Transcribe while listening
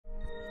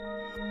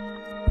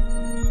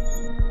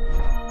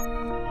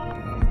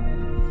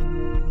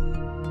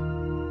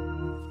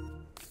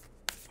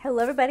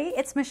Hello everybody,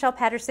 it's Michelle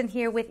Patterson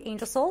here with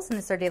Angel Souls, and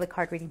this is our daily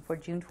card reading for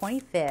June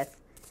 25th,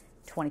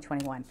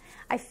 2021.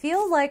 I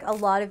feel like a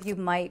lot of you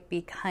might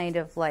be kind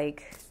of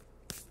like,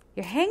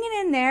 you're hanging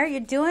in there,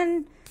 you're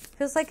doing,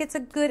 feels like it's a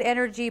good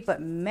energy,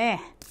 but meh.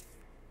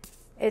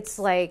 It's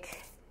like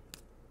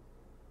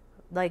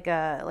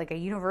a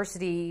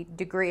university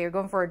degree, you're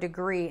going for a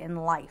degree in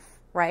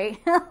life, right?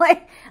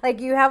 like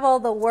you have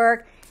all the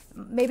work,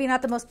 maybe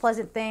not the most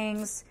pleasant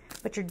things,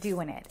 but you're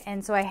doing it.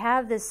 And so I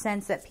have this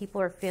sense that people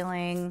are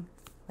feeling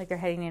like they're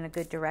heading in a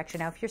good direction.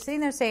 Now, if you're sitting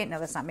there saying, no,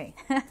 that's not me.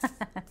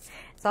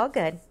 It's all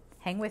good.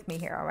 Hang with me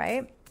here, all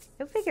right?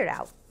 You'll figure it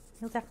out.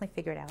 You'll definitely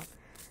figure it out.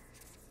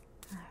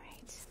 All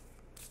right.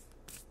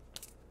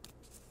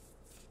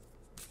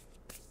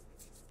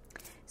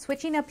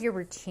 Switching up your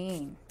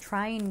routine.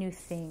 Trying new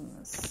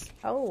things.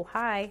 Oh,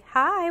 hi.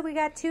 Hi, we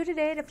got two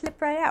today to flip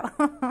right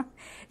out.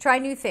 Try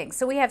new things.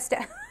 So we have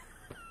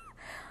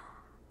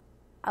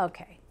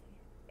okay.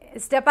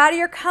 Step out of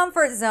your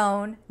comfort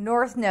zone,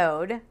 North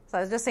Node. So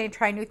I was just saying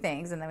try new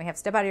things, and then we have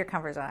step out of your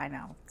comfort zone. I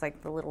know. It's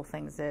like the little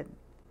things that...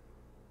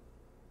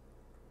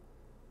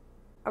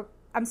 Oh,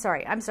 I'm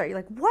sorry. You're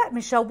like, what,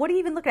 Michelle? What are you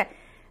even looking at?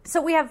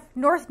 So we have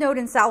North Node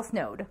and South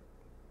Node.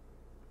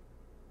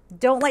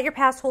 Don't let your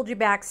past hold you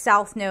back.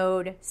 South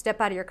Node.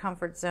 Step out of your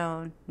comfort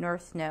zone,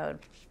 North Node.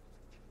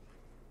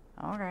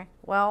 Okay.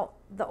 Well,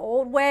 the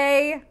old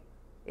way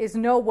is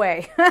no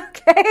way.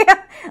 Okay?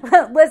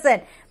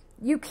 Listen.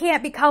 You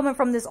can't be coming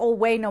from this old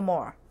way no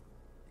more.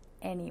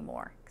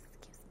 Anymore.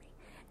 Excuse me.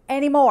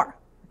 Anymore.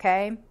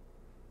 Okay?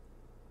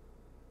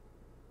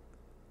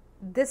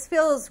 This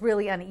feels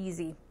really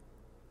uneasy.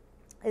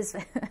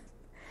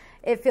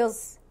 It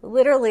feels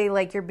literally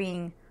like you're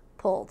being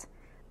pulled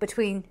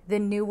between the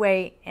new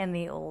way and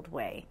the old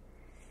way.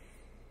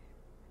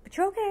 But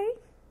you're okay.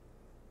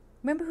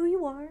 Remember who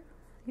you are.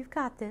 You've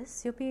got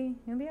this. You'll be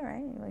all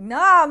right. You're like, no,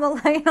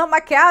 I'm laying on my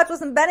couch with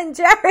some Ben and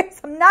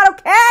Jerry's. I'm not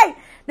okay.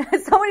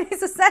 Somebody needs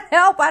to send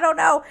help. I don't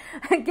know.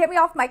 Get me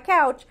off my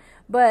couch.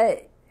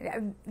 But,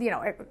 you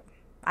know,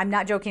 I'm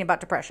not joking about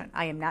depression.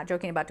 I am not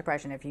joking about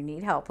depression. If you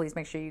need help, please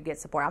make sure you get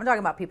support. I'm talking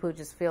about people who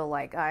just feel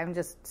like I'm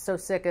just so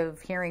sick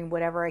of hearing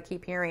whatever I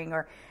keep hearing,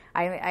 or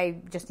I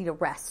just need a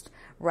rest,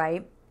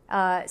 right?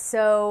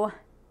 So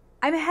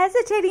I'm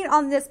hesitating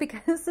on this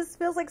because this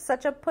feels like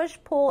such a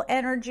push-pull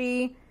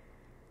energy.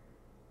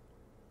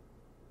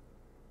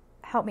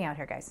 Help me out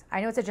here, guys. I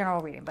know it's a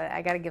general reading, but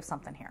I got to give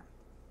something here.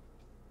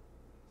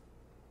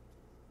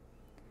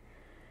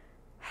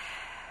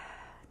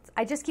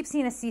 I just keep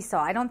seeing a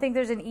seesaw. I don't think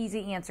there's an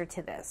easy answer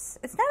to this.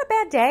 It's not a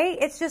bad day.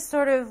 It's just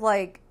sort of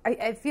like,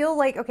 I feel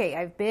like, okay,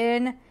 I've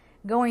been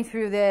going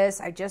through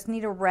this. I just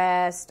need a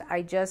rest.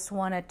 I just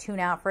want to tune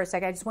out for a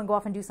second. I just want to go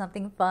off and do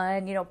something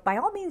fun. You know, by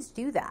all means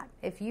do that.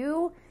 If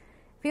you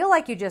feel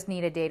like you just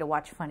need a day to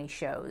watch funny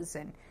shows,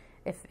 and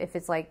if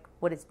it's like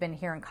what it's been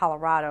here in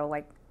Colorado,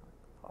 like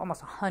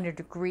almost 100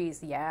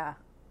 degrees, yeah.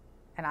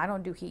 And I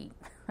don't do heat.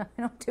 I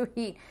don't do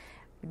heat.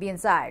 Be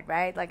inside,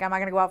 right? Like, I'm not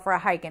going to go out for a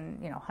hike in,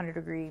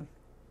 100-degree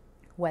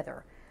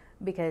weather,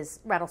 because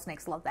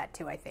rattlesnakes love that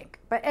too, I think.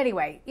 But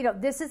anyway,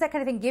 this is that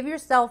kind of thing. Give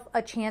yourself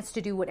a chance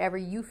to do whatever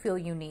you feel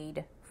you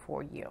need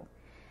for you.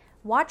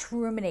 Watch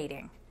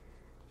ruminating.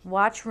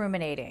 Watch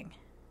ruminating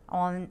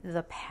on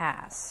the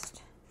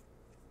past.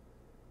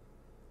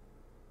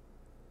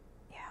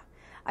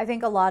 I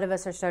think a lot of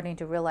us are starting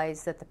to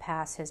realize that the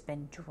past has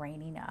been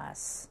draining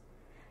us.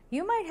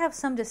 You might have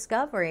some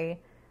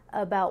discovery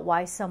about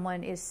why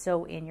someone is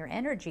so in your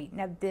energy.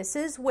 Now, this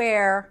is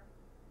where,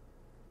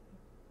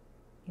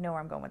 you know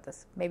where I'm going with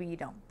this. Maybe you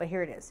don't, but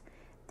here it is.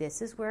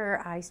 This is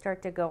where I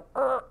start to go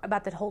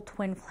about that whole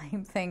twin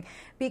flame thing,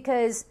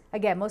 because,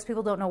 again, most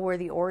people don't know where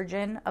the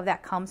origin of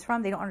that comes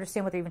from. They don't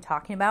understand what they're even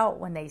talking about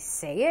when they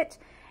say it.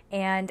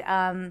 And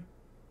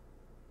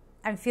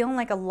I'm feeling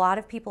like a lot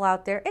of people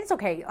out there, it's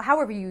okay,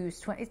 however you use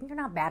twin, you're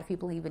not bad if you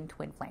believe in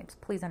twin flames.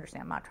 Please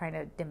understand, I'm not trying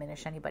to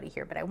diminish anybody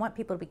here, but I want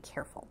people to be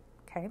careful,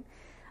 okay?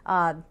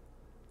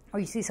 Or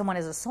you see someone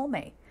as a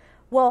soulmate.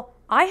 Well,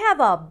 I have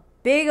a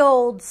big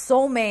old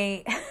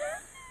soulmate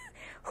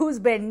who's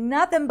been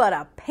nothing but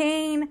a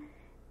pain,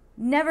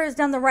 never has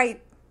done the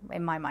right,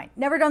 in my mind,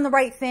 never done the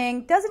right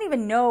thing, doesn't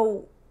even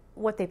know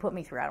what they put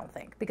me through, I don't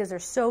think, because they're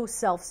so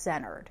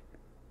self-centered.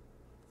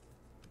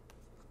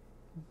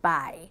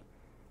 Bye.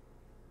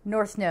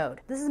 North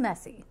Node. This is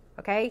messy,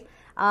 okay?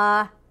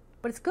 But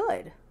it's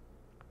good.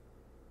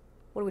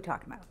 What are we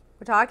talking about?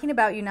 We're talking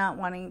about you not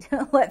wanting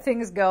to let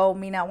things go,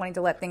 me not wanting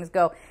to let things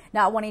go,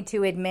 not wanting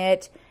to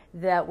admit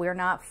that we're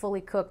not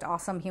fully cooked,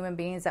 awesome human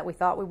beings that we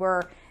thought we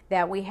were,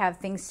 that we have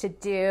things to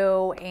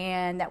do,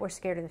 and that we're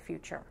scared of the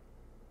future.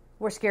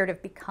 We're scared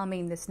of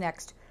becoming this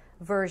next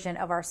version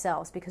of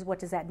ourselves, because what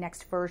does that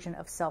next version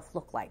of self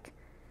look like?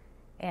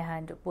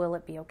 And will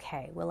it be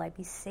okay? Will I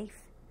be safe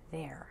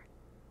there?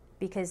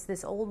 Because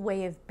this old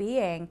way of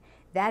being,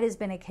 that has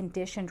been a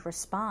conditioned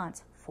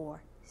response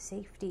for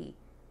safety.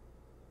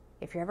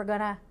 If you're ever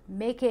going to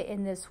make it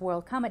in this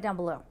world, comment down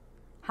below.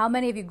 How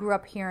many of you grew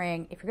up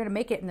hearing, if you're going to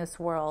make it in this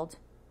world, ...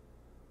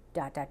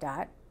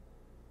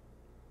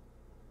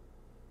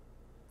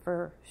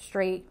 for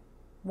straight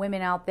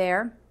women out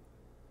there,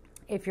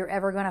 if you're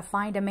ever going to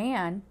find a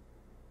man,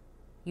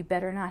 you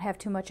better not have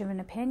too much of an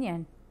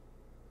opinion.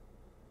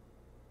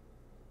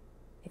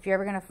 If you're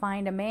ever going to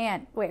find a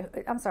man, wait,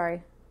 I'm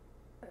sorry.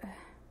 I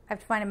have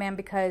to find a man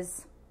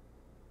because,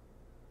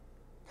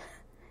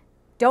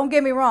 don't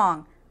get me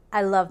wrong,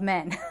 I love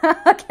men.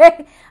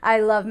 Okay? I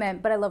love men,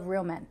 but I love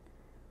real men.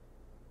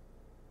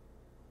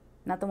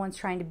 Not the ones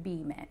trying to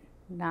be men.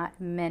 Not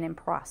men in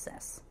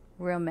process.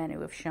 Real men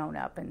who have shown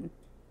up and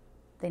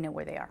they know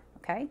where they are.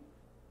 Okay?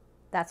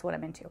 That's what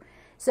I'm into.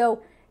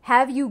 So,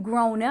 have you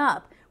grown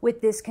up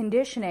with this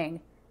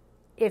conditioning?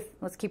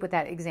 Let's keep with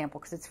that example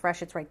because it's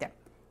fresh, it's right there.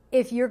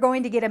 If you're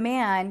going to get a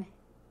man,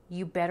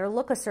 you better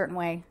look a certain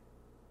way.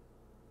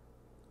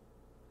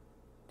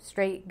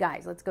 Straight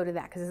guys, let's go to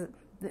that because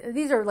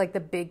these are like the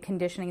big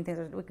conditioning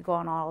things. We could go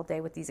on all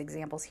day with these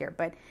examples here,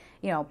 but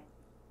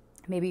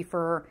maybe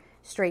for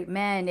straight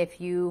men,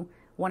 if you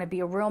want to be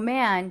a real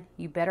man,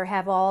 you better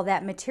have all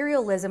that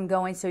materialism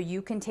going so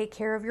you can take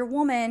care of your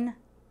woman.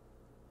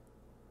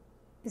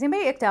 Is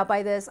anybody icked out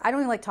by this? I don't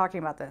even like talking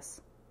about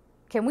this.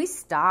 Can we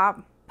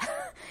stop?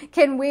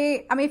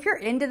 If you're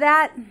into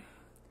that,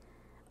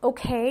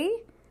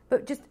 okay,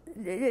 but just,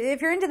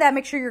 if you're into that,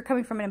 make sure you're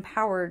coming from an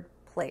empowered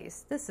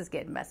place. This is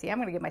getting messy. I'm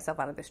going to get myself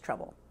out of this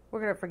trouble.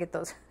 We're going to forget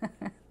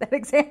that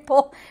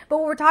example. But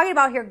what we're talking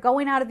about here,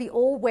 going out of the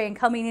old way and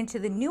coming into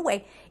the new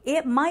way,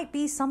 it might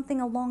be something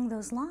along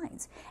those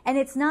lines. And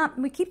it's not,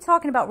 we keep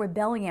talking about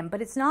rebellion,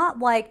 but it's not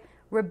like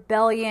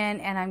rebellion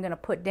and I'm going to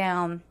put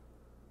down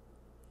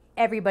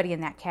everybody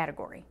in that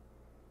category.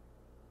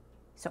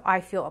 So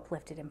I feel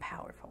uplifted and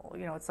powerful.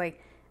 It's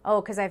like,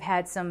 oh, because I've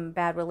had some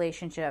bad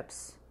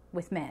relationships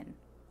with men.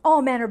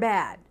 All men are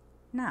bad.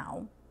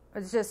 No,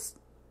 it's just,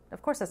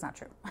 of course that's not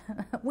true.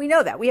 We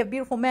know that. We have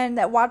beautiful men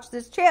that watch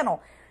this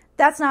channel.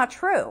 That's not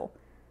true.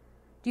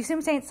 Do you see what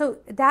I'm saying? So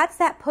that's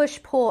that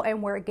push-pull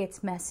and where it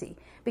gets messy.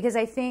 Because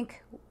I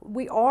think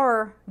we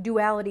are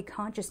duality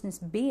consciousness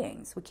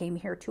beings. We came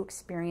here to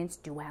experience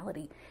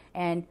duality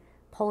and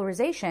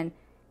polarization.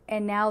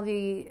 And now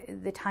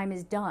the time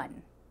is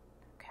done.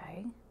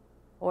 Okay?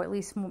 Or at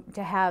least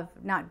to have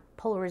not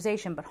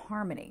polarization, but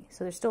harmony.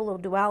 So there's still a little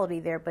duality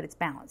there, but it's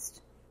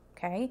balanced.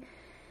 Okay?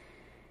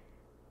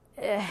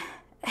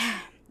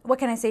 What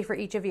can I say for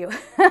each of you?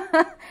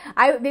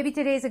 Maybe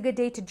today is a good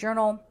day to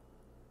journal,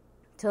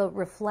 to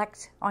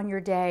reflect on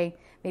your day.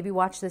 Maybe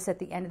watch this at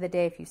the end of the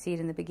day. If you see it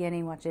in the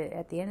beginning, watch it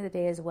at the end of the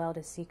day as well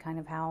to see kind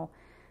of how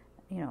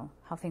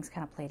things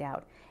kind of played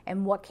out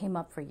and what came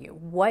up for you.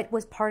 What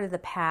was part of the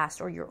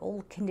past or your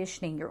old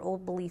conditioning, your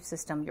old belief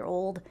system, your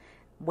old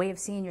way of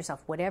seeing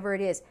yourself, whatever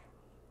it is.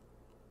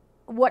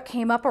 What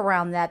came up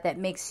around that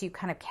makes you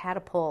kind of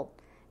catapult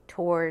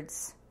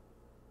towards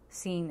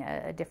seeing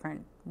a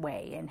different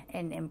way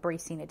and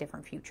embracing a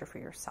different future for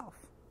yourself.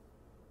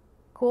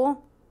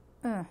 Cool?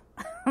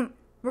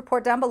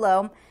 Report down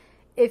below.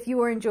 If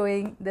you are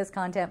enjoying this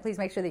content, please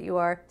make sure that you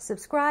are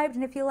subscribed.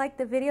 And if you like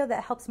the video,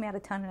 that helps me out a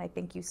ton, and I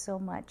thank you so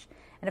much.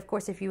 And of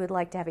course, if you would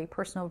like to have a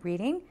personal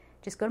reading,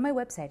 just go to my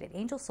website at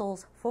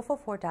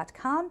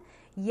angelsouls444.com.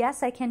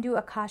 Yes, I can do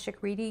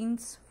Akashic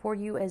readings for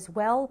you as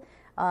well.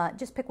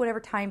 Just pick whatever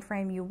time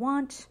frame you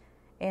want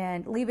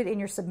and leave it in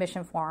your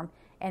submission form.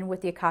 And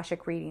with the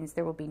Akashic readings,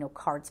 there will be no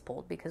cards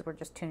pulled because we're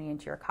just tuning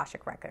into your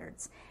Akashic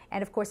records.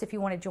 And of course, if you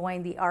want to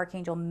join the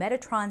Archangel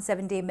Metatron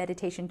 7-Day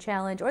Meditation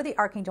Challenge or the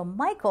Archangel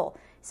Michael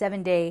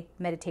 7-Day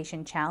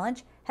Meditation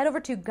Challenge, head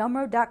over to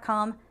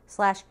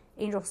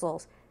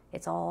gumroad.com/angelsouls.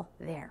 It's all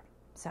there.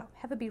 So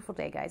have a beautiful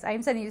day, guys. I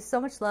am sending you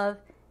so much love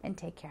and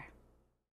take care.